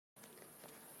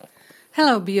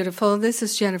Hello, beautiful. This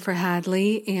is Jennifer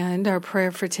Hadley, and our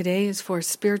prayer for today is for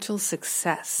spiritual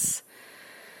success.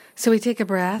 So we take a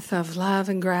breath of love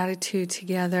and gratitude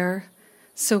together.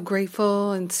 So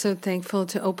grateful and so thankful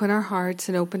to open our hearts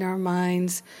and open our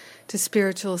minds to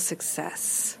spiritual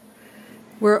success.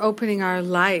 We're opening our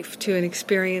life to an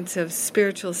experience of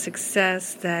spiritual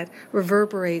success that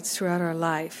reverberates throughout our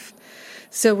life.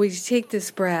 So we take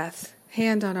this breath,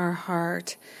 hand on our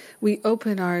heart. We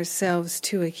open ourselves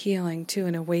to a healing, to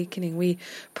an awakening. We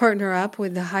partner up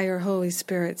with the higher Holy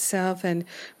Spirit self and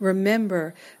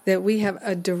remember that we have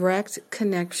a direct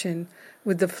connection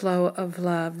with the flow of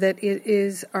love, that it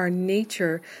is our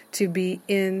nature to be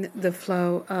in the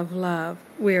flow of love.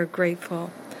 We are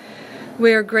grateful.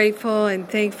 We are grateful and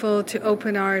thankful to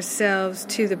open ourselves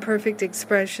to the perfect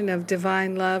expression of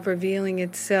divine love revealing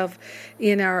itself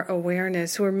in our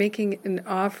awareness. We're making an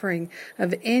offering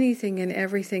of anything and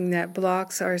everything that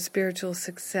blocks our spiritual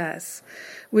success.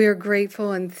 We are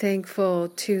grateful and thankful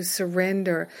to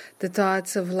surrender the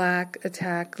thoughts of lack,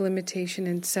 attack, limitation,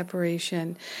 and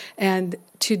separation, and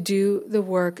to do the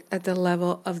work at the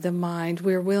level of the mind.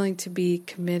 We're willing to be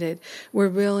committed. We're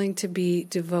willing to be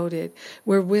devoted.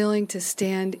 We're willing to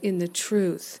stand in the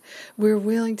truth. We're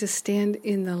willing to stand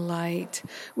in the light.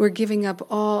 We're giving up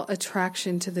all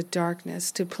attraction to the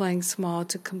darkness, to playing small,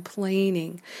 to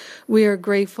complaining. We are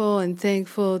grateful and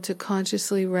thankful to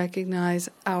consciously recognize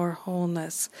our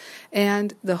wholeness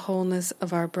and the wholeness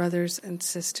of our brothers and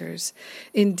sisters.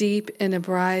 In deep and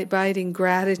abiding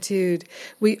gratitude,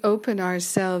 we open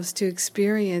ourselves to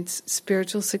experience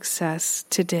spiritual success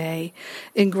today.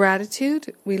 In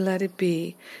gratitude, we let it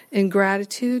be. In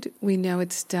gratitude, we know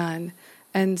it's done.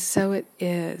 And so it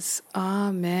is.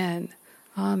 Amen.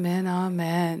 Amen.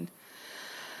 Amen.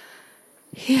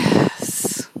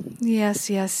 Yes. Yes,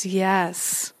 yes,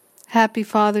 yes. Happy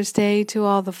Father's Day to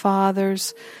all the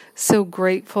fathers. So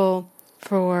grateful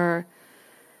for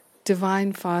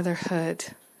divine fatherhood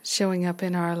showing up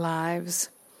in our lives.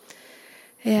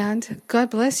 And God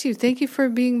bless you. Thank you for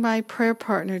being my prayer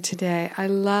partner today. I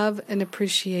love and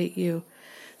appreciate you.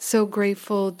 So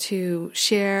grateful to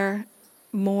share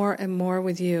more and more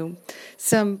with you.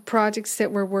 Some projects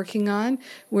that we're working on,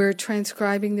 we're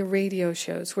transcribing the radio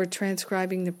shows. We're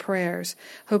transcribing the prayers.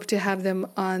 Hope to have them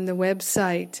on the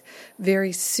website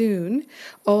very soon.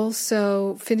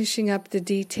 Also finishing up the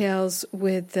details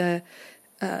with the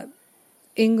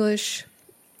English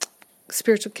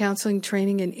spiritual counseling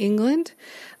training in England,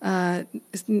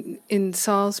 in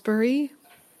Salisbury,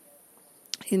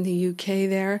 in the UK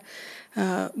there.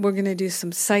 We're going to do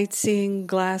some sightseeing,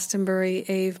 Glastonbury,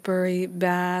 Avebury,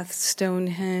 Bath,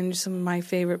 Stonehenge, some of my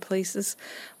favorite places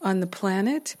on the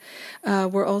planet.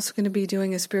 We're also going to be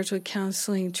doing a spiritual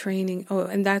counseling training. Oh,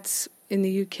 and that's in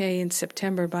the UK in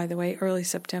September, by the way, early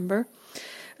September,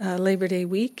 Labor Day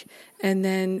week. And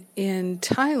then in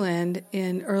Thailand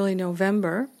in early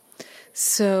November.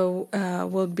 So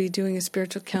we'll be doing a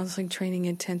spiritual counseling training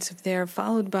intensive there,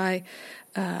 followed by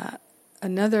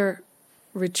another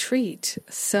retreat,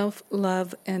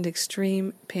 self-love and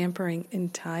extreme pampering in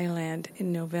Thailand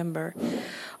in November.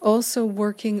 Also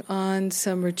working on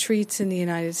some retreats in the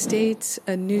United States,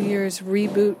 a New Year's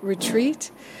reboot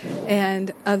retreat,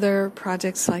 and other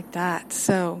projects like that.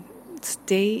 So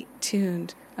stay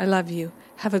tuned. I love you.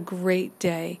 Have a great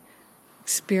day.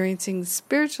 Experiencing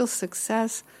spiritual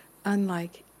success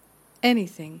unlike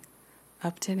anything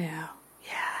up to now.